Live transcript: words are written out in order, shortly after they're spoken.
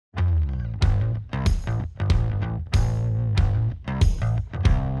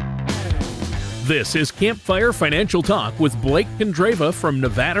This is Campfire Financial Talk with Blake Kondreva from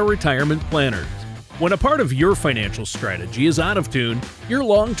Nevada Retirement Planners. When a part of your financial strategy is out of tune, your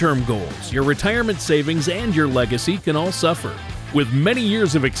long-term goals, your retirement savings, and your legacy can all suffer. With many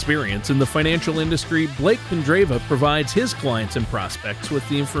years of experience in the financial industry, Blake Kondreva provides his clients and prospects with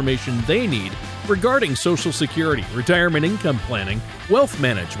the information they need regarding Social Security, retirement income planning, wealth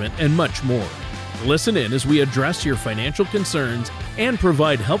management, and much more. Listen in as we address your financial concerns and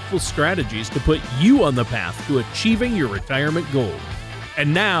provide helpful strategies to put you on the path to achieving your retirement goals.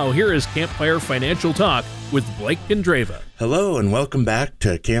 And now, here is Campfire Financial Talk with Blake Kondreva. Hello and welcome back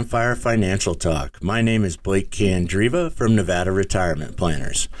to Campfire Financial Talk. My name is Blake Kondreva from Nevada Retirement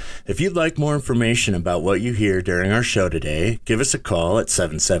Planners. If you'd like more information about what you hear during our show today, give us a call at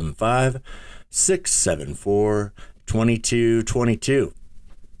 775-674-2222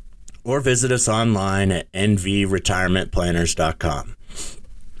 or visit us online at nvretirementplanners.com.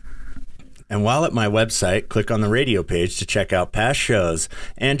 And while at my website, click on the radio page to check out past shows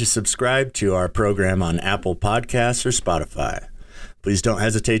and to subscribe to our program on Apple Podcasts or Spotify. Please don't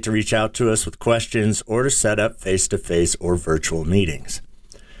hesitate to reach out to us with questions or to set up face-to-face or virtual meetings.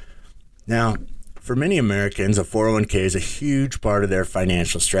 Now, for many Americans, a 401k is a huge part of their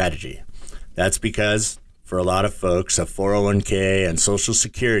financial strategy. That's because for a lot of folks, a 401k and Social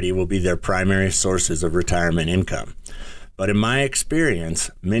Security will be their primary sources of retirement income. But in my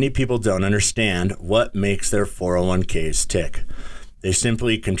experience, many people don't understand what makes their 401ks tick. They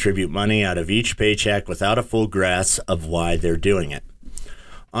simply contribute money out of each paycheck without a full grasp of why they're doing it.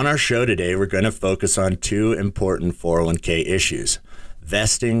 On our show today, we're going to focus on two important 401k issues: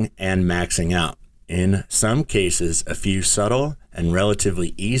 vesting and maxing out. In some cases, a few subtle and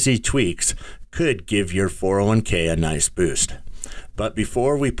relatively easy tweaks could give your 401k a nice boost. But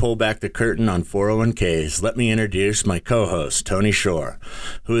before we pull back the curtain on 401ks, let me introduce my co-host, Tony Shore,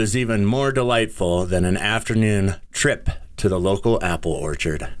 who is even more delightful than an afternoon trip to the local apple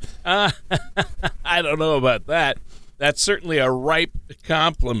orchard. I don't know about that. That's certainly a ripe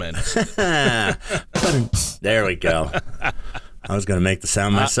compliment. There we go. I was going to make the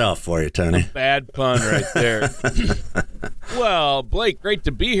sound myself for you, Tony. Bad pun right there. Well, Blake, great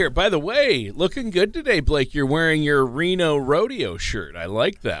to be here. By the way, looking good today, Blake. You're wearing your Reno Rodeo shirt. I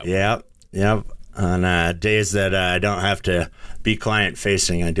like that one. Yep. On days that I don't have to be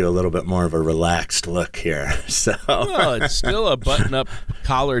client-facing, I do a little bit more of a relaxed look here. So, well, it's still a button-up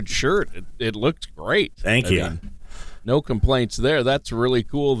collared shirt. It looks great. Thank you. No complaints there. That's really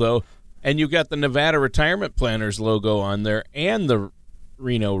cool, though. And you've got the Nevada Retirement Planners logo on there and the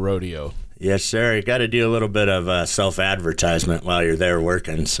Reno Rodeo. Yes, sir. You got to do a little bit of self-advertisement while you're there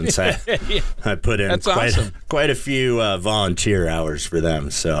working, since I put in quite a few volunteer hours for them.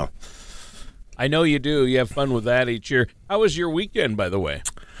 So I know you do. You have fun with that each year. How was your weekend, by the way?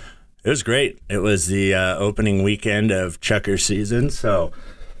 It was great. It was the opening weekend of Chucker season. So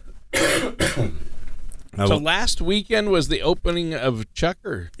last weekend was the opening of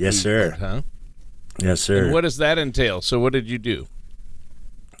Chucker. Yes, weekend, sir. Huh? Yes, sir. And what does that entail? So what did you do?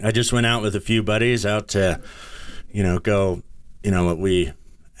 I just went out with a few buddies out to, go, what we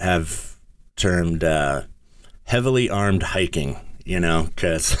have termed heavily armed hiking,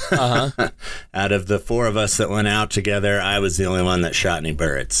 because out of the four of us that went out together, I was the only one that shot any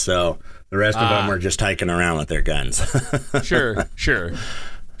birds. So the rest of them were just hiking around with their guns. Sure.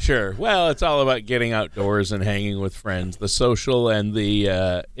 Well, it's all about getting outdoors and hanging with friends, the social and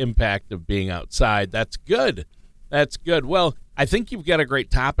the impact of being outside. That's good. Well, I think you've got a great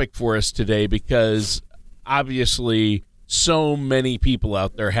topic for us today because obviously so many people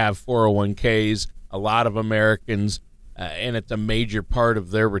out there have 401ks, a lot of Americans, and it's a major part of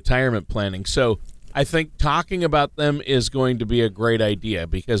their retirement planning. So I think talking about them is going to be a great idea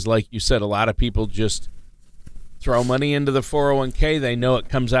because, like you said, a lot of people just throw money into the 401k. They know it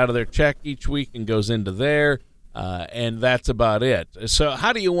comes out of their check each week and goes into there, and that's about it. So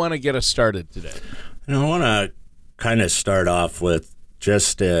how do you want to get us started today? I want to kind of start off with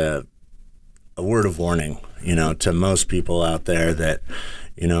just a word of warning, to most people out there that,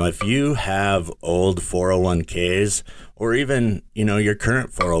 if you have old 401ks or even, your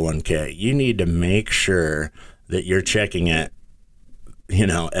current 401k, you need to make sure that you're checking it,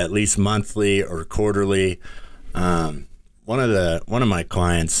 at least monthly or quarterly. One of my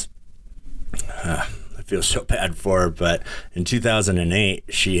clients, I feel so bad for her, but in 2008,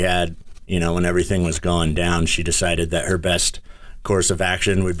 she had, when everything was going down, she decided that her best course of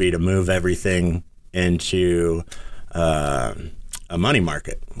action would be to move everything into a money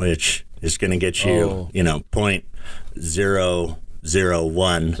market, which is going to get you, 0.0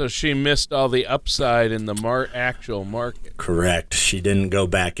 0.01. So she missed all the upside in the actual market. Correct. She didn't go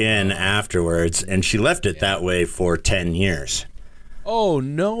back in afterwards, and she left it that way for 10 years. Oh,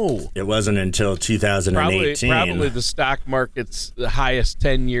 no. It wasn't until 2018. Probably the stock market's the highest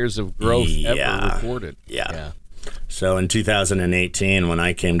 10 years of growth ever recorded. Yeah. So in 2018, when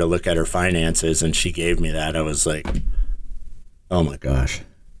I came to look at her finances and she gave me that, I was like, oh, my gosh.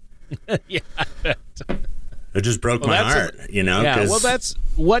 Yeah. It just broke my heart, Yeah, well, that's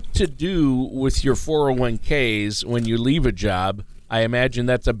what to do with your 401ks when you leave a job. I imagine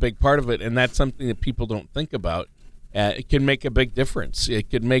that's a big part of it, and that's something that people don't think about. It can make a big difference. It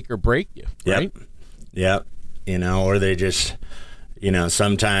could make or break you, right? Yep. Or they just,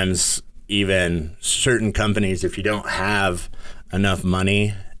 sometimes even certain companies, if you don't have enough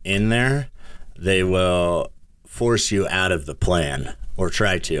money in there, they will force you out of the plan or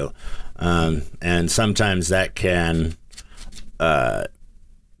try to. And sometimes that can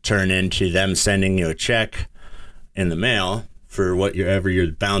turn into them sending you a check in the mail for whatever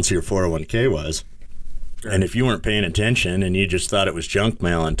your balance of your 401k was. Sure. And if you weren't paying attention and you just thought it was junk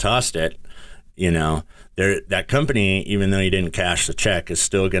mail and tossed it, that company, even though you didn't cash the check, is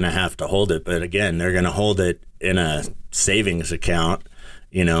still going to have to hold it. But again, they're going to hold it in a savings account,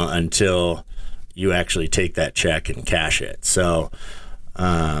 until you actually take that check and cash it. So,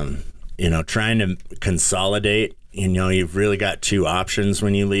 trying to consolidate, you've really got two options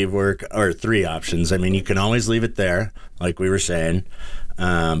when you leave work, or three options. I mean, you can always leave it there, like we were saying,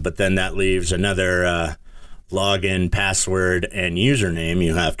 but then that leaves another login, password, and username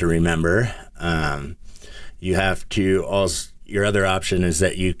you have to remember. You have to also, your other option is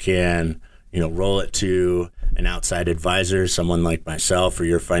that you can, roll it to an outside advisor, someone like myself or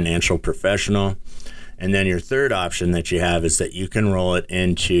your financial professional. And then your third option that you have is that you can roll it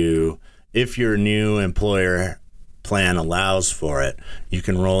into, if your new employer plan allows for it, you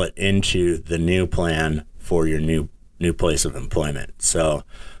can roll it into the new plan for your new place of employment. So,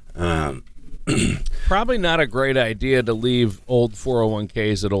 probably not a great idea to leave old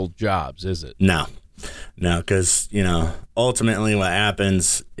 401ks at old jobs, is it? No, because, ultimately what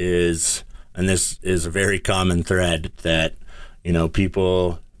happens is, and this is a very common thread, that,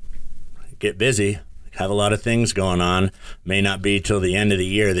 people get busy, have a lot of things going on. May not be till the end of the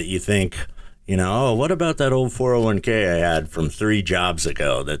year that you think, oh, what about that old 401k I had from 3 jobs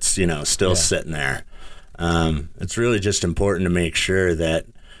ago that's, still sitting there? It's really just important to make sure that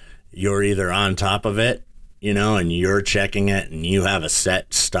you're either on top of it, and you're checking it, and you have a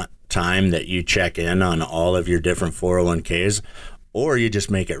set time that you check in on all of your different 401ks, or you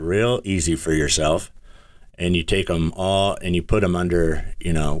just make it real easy for yourself and you take them all and you put them under,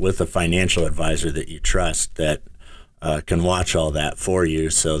 with a financial advisor that you trust that can watch all that for you,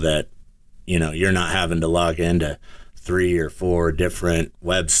 so that, you're not having to log into 3 or 4 different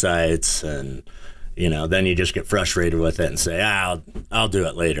websites, and, then you just get frustrated with it and say, I'll do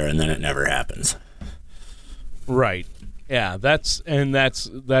it later. And then it never happens. Right. Yeah, that's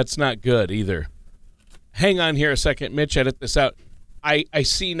not good either. Hang on here a second, Mitch, edit this out. I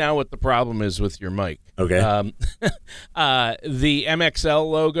see now what the problem is with your mic. Okay. The MXL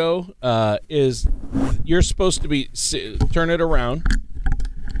logo is, you're supposed to be, turn it around,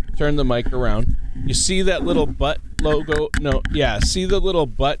 turn the mic around. You see that little butt logo? No, yeah, see the little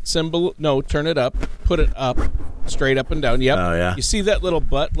butt symbol? No, turn it up, put it up, straight up and down. Yep. Oh, yeah. You see that little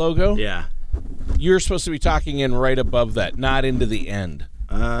butt logo? Yeah. You're supposed to be talking in right above that, not into the end.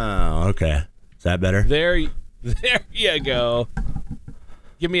 Oh, okay. Is that better? There you go.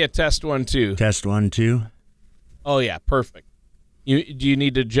 Give me a test 1, 2. Test 1, 2. Oh yeah, perfect. Do you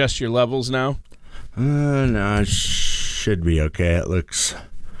need to adjust your levels now? No, it should be okay. It looks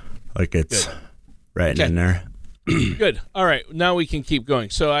like it's right in there. Good. All right, now we can keep going.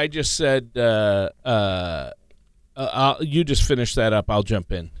 So I just said, you just finish that up. I'll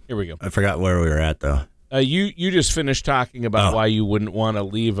jump in. Here we go. I forgot where we were at though. You just finished talking about why you wouldn't want to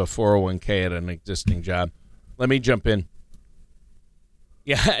leave a 401k at an existing job. Let me jump in.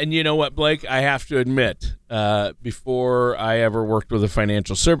 Yeah, and you know what, Blake? I have to admit, before I ever worked with a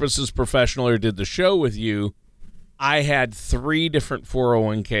financial services professional or did the show with you, I had 3 different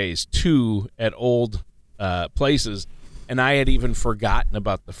 401ks, 2 at old places, and I had even forgotten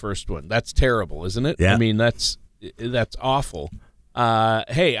about the first one. That's terrible, isn't it? Yeah. I mean, that's awful.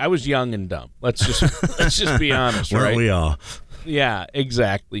 Hey, I was young and dumb. Let's just be honest, right? Weren't we all? Yeah,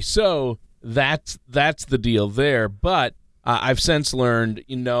 exactly. So that's the deal there. But I've since learned,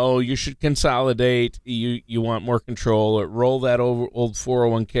 you should consolidate. You want more control. Roll that old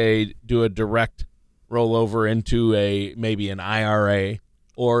 401k, do a direct rollover into maybe an IRA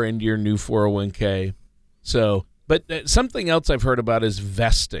or into your new 401k. So, But something else I've heard about is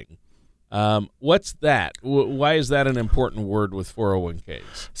vesting. What's that? Why is that an important word with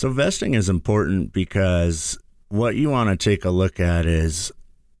 401ks? So vesting is important because what you want to take a look at is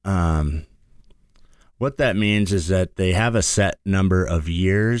what that means is that they have a set number of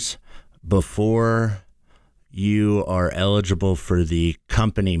years before you are eligible for the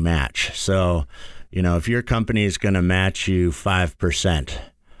company match. So, if your company is going to match you 5%,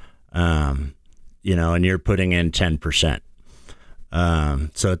 and you're putting in 10%.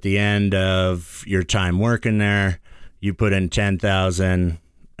 So at the end of your time working there, you put in 10,000,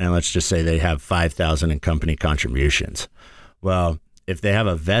 and let's just say they have 5,000 in company contributions. Well, if they have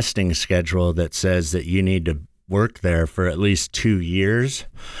a vesting schedule that says that you need to work there for at least 2 years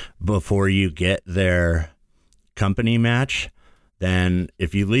before you get their company match, then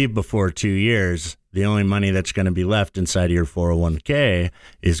if you leave before 2 years, the only money that's going to be left inside of your 401k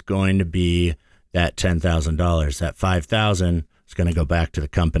is going to be that $10,000. That $5,000 is going to go back to the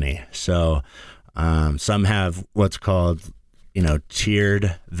company. So some have what's called,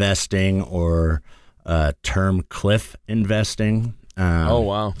 tiered vesting or term cliff investing. Oh,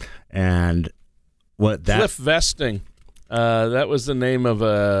 wow. And what that... Cliff vesting. That was the name of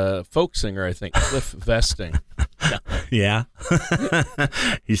a folk singer, I think. Cliff vesting. Yeah.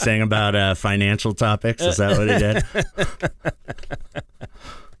 He sang about financial topics. Is that what he did?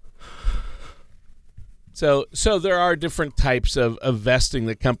 So there are different types of vesting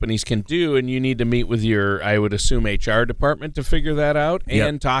that companies can do, and you need to meet with your, I would assume, HR department to figure that out,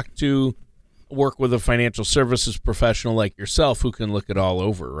 and work with a financial services professional like yourself who can look it all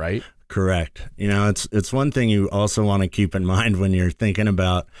over, right? Correct. It's one thing you also want to keep in mind when you're thinking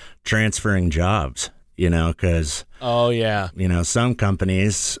about transferring jobs, because some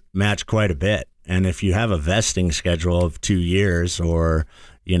companies match quite a bit. And if you have a vesting schedule of 2 years or,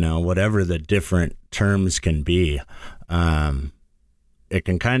 whatever the different terms can be, it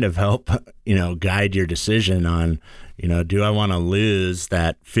can kind of help, guide your decision on, do I want to lose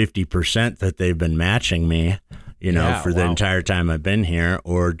that 50% that they've been matching me, the entire time I've been here,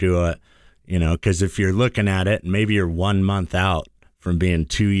 or do I, because if you're looking at it, maybe you're 1 month out from being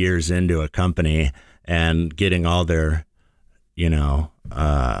 2 years into a company and getting all their,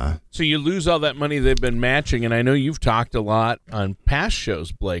 So you lose all that money they've been matching, and I know you've talked a lot on past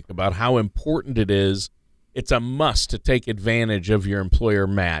shows, Blake, about how important it is. It's a must to take advantage of your employer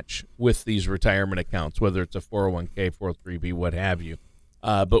match with these retirement accounts, whether it's a 401k, 403b, what have you.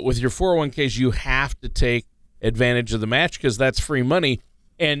 But with your 401ks, you have to take advantage of the match because that's free money.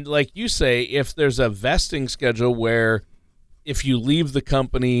 And like you say, if there's a vesting schedule where if you leave the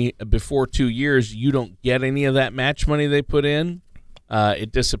company before 2 years, you don't get any of that match money they put in,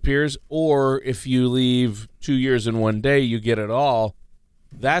 it disappears. Or if you leave 2 years and 1 day, you get it all.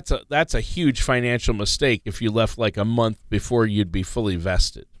 That's a huge financial mistake if you left like a month before you'd be fully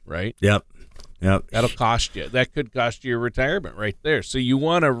vested, right? Yep. That'll cost you. That could cost you your retirement right there. So you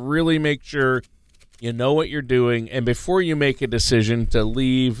want to really make sure you know what you're doing, and before you make a decision to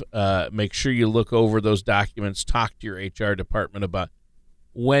leave, make sure you look over those documents, talk to your HR department about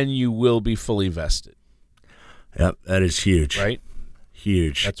when you will be fully vested. Yep, that is huge. Right?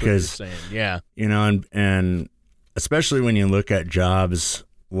 Huge. That's what you're saying, yeah. And especially when you look at jobs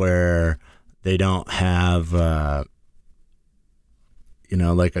where they don't have,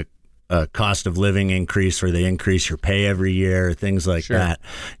 like a cost of living increase where they increase your pay every year, things like that.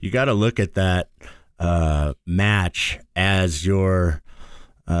 You got to look at that match as your,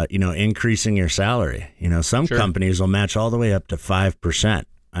 increasing your salary. Some companies will match all the way up to 5%.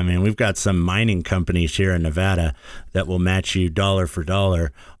 I mean, we've got some mining companies here in Nevada that will match you dollar for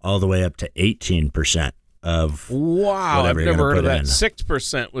dollar all the way up to 18%. Of I've never heard of that.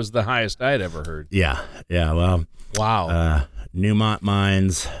 6% was the highest I'd ever heard. Yeah. Well, wow. Newmont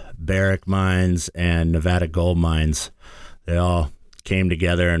Mines, Barrick Mines, and Nevada Gold Mines, they all came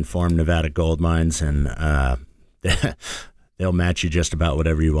together and formed Nevada Gold Mines, and they'll match you just about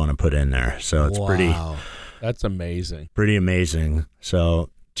whatever you want to put in there. So it's that's amazing. Pretty amazing. So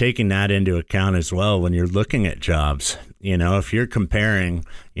taking that into account as well when you're looking at jobs, if you're comparing,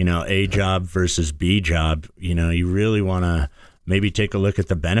 A job versus B job, you really want to maybe take a look at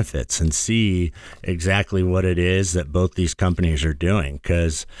the benefits and see exactly what it is that both these companies are doing.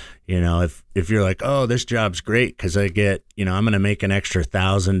 Because, if you're like, oh, this job's great because I get, I'm going to make an extra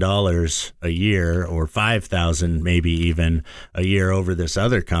 $1,000 a year or $5,000 maybe even a year over this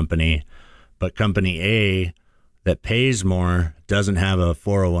other company, but company A that pays more doesn't have a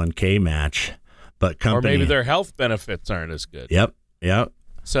 401k match, but or maybe their health benefits aren't as good. Yep.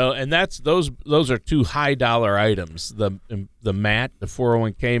 So, and that's those are two high dollar items: the match, the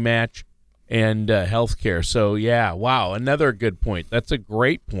 401k match, and healthcare. So yeah, wow, another good point. That's a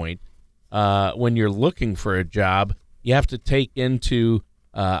great point. When you're looking for a job, you have to take into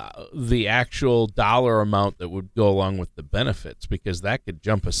the actual dollar amount that would go along with the benefits, because that could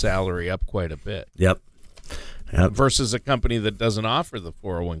jump a salary up quite a bit. Yep. Versus a company that doesn't offer the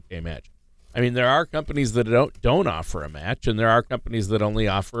 401k match. I mean, there are companies that don't offer a match, and there are companies that only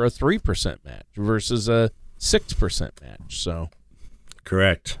offer a 3% match versus a 6% match. So,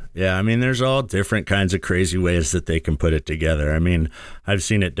 correct. Yeah, I mean, there's all different kinds of crazy ways that they can put it together. I mean, I've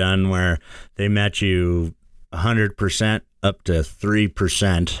seen it done where they match you 100% up to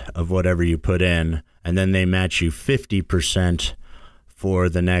 3% of whatever you put in, and then they match you 50% for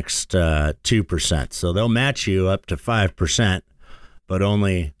the next 2%. So they'll match you up to 5%, but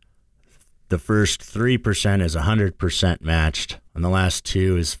only the first 3% is 100% matched, and the last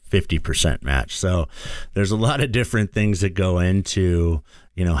 2 is 50% matched. So there's a lot of different things that go into,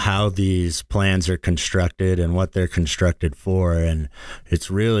 how these plans are constructed and what they're constructed for. And it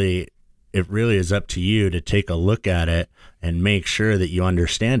really is up to you to take a look at it and make sure that you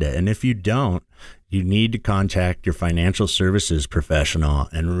understand it. And if you don't, you need to contact your financial services professional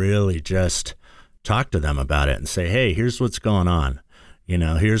and really just talk to them about it and say, hey, here's what's going on.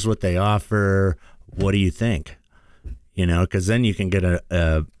 Here's what they offer. What do you think? Because then you can get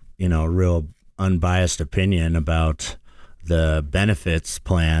a real unbiased opinion about the benefits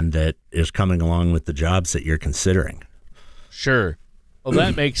plan that is coming along with the jobs that you're considering. Sure. Well,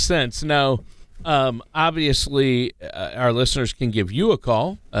 that makes sense. Now, obviously, our listeners can give you a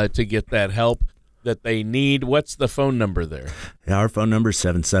call to get that help that they need. What's the phone number there? Yeah, our phone number is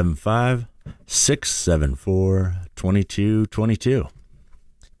 775-674-2222.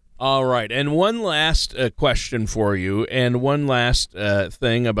 All right. And one last question for you, and one last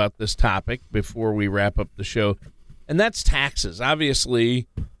thing about this topic before we wrap up the show, and that's taxes. Obviously,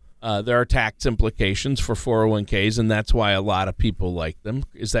 there are tax implications for 401ks, and that's why a lot of people like them.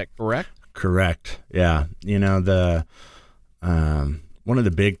 Is that correct? Correct. Yeah. One of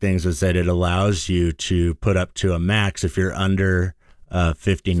the big things is that it allows you to put up to a max. If you're under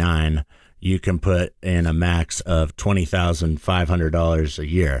 59, you can put in a max of $20,500 a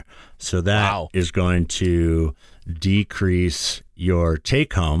year. So that is going to decrease your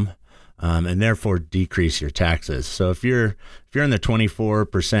take home, and therefore decrease your taxes. So if you're in the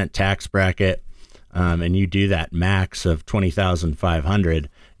 24% tax bracket, and you do that max of $20,500,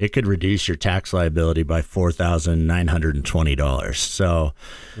 it could reduce your tax liability by $4,920. So,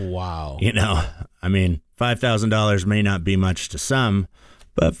 wow. I mean, $5,000 may not be much to some,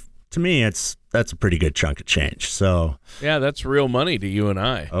 but to me, that's a pretty good chunk of change. So, yeah, that's real money to you and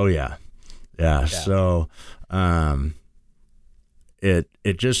I. Oh yeah. So,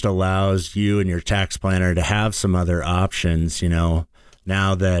 it just allows you and your tax planner to have some other options. Now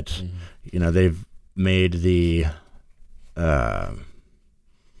that they've made they've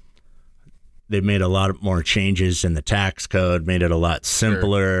made a lot more changes in the tax code, made it a lot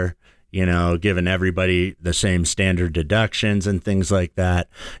simpler. Sure. Given everybody the same standard deductions and things like that.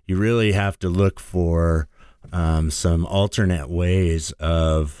 You really have to look for some alternate ways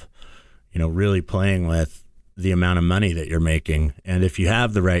of, really playing with the amount of money that you're making. And if you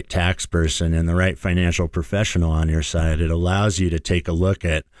have the right tax person and the right financial professional on your side, it allows you to take a look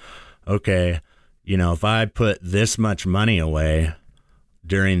at, okay, if I put this much money away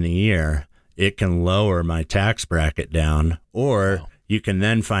during the year, it can lower my tax bracket down. Or you can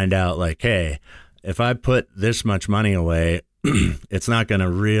then find out, like, hey, if I put this much money away, it's not going to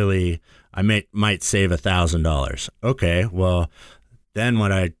really, I might save $1,000. Okay, well, then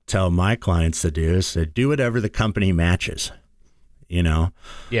what I tell my clients to do is to do whatever the company matches. Yeah.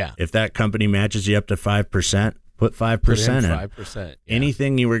 If that company matches you up to 5%, put 5% in. 5%. Yeah.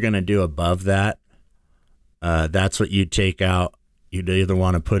 Anything you were going to do above that, that's what you take out. You'd either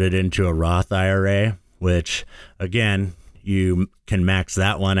want to put it into a Roth IRA, which, again, you can max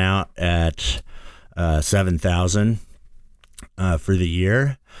that one out at $7,000 for the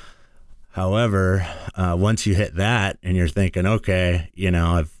year. However, once you hit that and you're thinking, okay,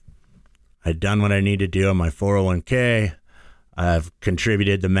 I've done what I need to do on my 401k, I've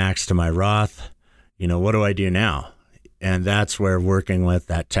contributed the max to my Roth, what do I do now? And that's where working with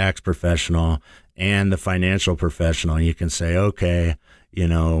that tax professional and the financial professional, you can say, okay,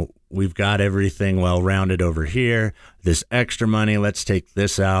 we've got everything well rounded over here. This extra money, let's take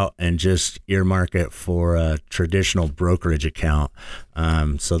this out and just earmark it for a traditional brokerage account.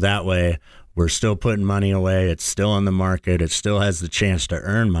 So that way we're still putting money away. It's still in the market. It still has the chance to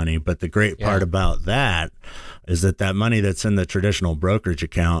earn money. But the great part about that is that money that's in the traditional brokerage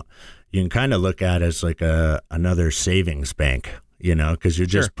account, you can kind of look at as like another savings bank. because you're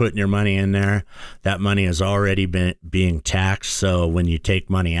just putting your money in there. That money has already been being taxed. So when you take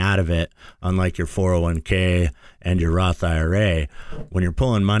money out of it, unlike your 401k and your Roth IRA, when you're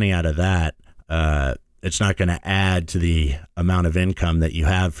pulling money out of that, it's not going to add to the amount of income that you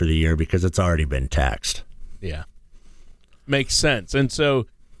have for the year because it's already been taxed. Yeah. Makes sense. And so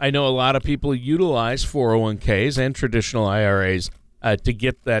I know a lot of people utilize 401ks and traditional IRAs to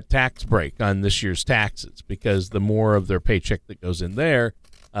get that tax break on this year's taxes, because the more of their paycheck that goes in there,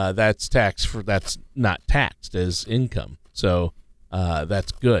 that's not taxed as income. So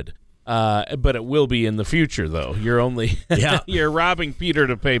that's good. But it will be in the future, though. You're only you're robbing Peter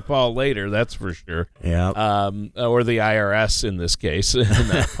to pay Paul later. That's for sure. Yeah. Or the IRS in this case, in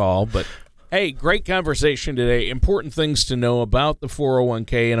that call. But hey, great conversation today. Important things to know about the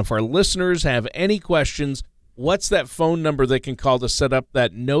 401k. And if our listeners have any questions, what's that phone number they can call to set up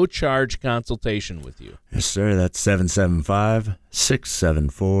that no-charge consultation with you? Yes, sir. That's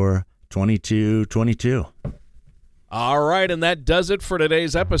 775-674-2222. All right, and that does it for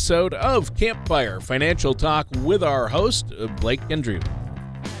today's episode of Campfire Financial Talk with our host, Blake Kendrick.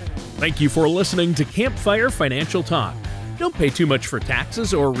 Thank you for listening to Campfire Financial Talk. Don't pay too much for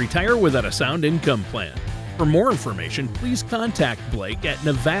taxes or retire without a sound income plan. For more information, please contact Blake at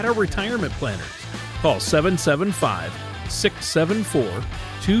Nevada Retirement Planners. Call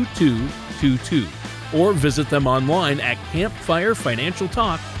 775-674-2222 or visit them online at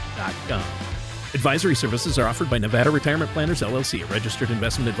campfirefinancialtalk.com. Advisory services are offered by Nevada Retirement Planners, LLC, a registered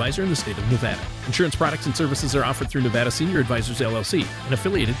investment advisor in the state of Nevada. Insurance products and services are offered through Nevada Senior Advisors, LLC, an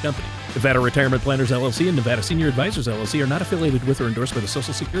affiliated company. Nevada Retirement Planners, LLC, and Nevada Senior Advisors, LLC are not affiliated with or endorsed by the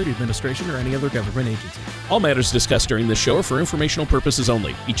Social Security Administration or any other government agency. All matters discussed during this show are for informational purposes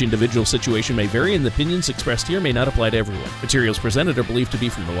only. Each individual situation may vary, and the opinions expressed here may not apply to everyone. Materials presented are believed to be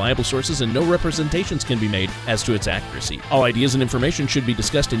from reliable sources, and no representations can be made as to its accuracy. All ideas and information should be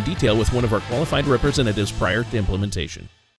discussed in detail with one of our qualified representatives prior to implementation.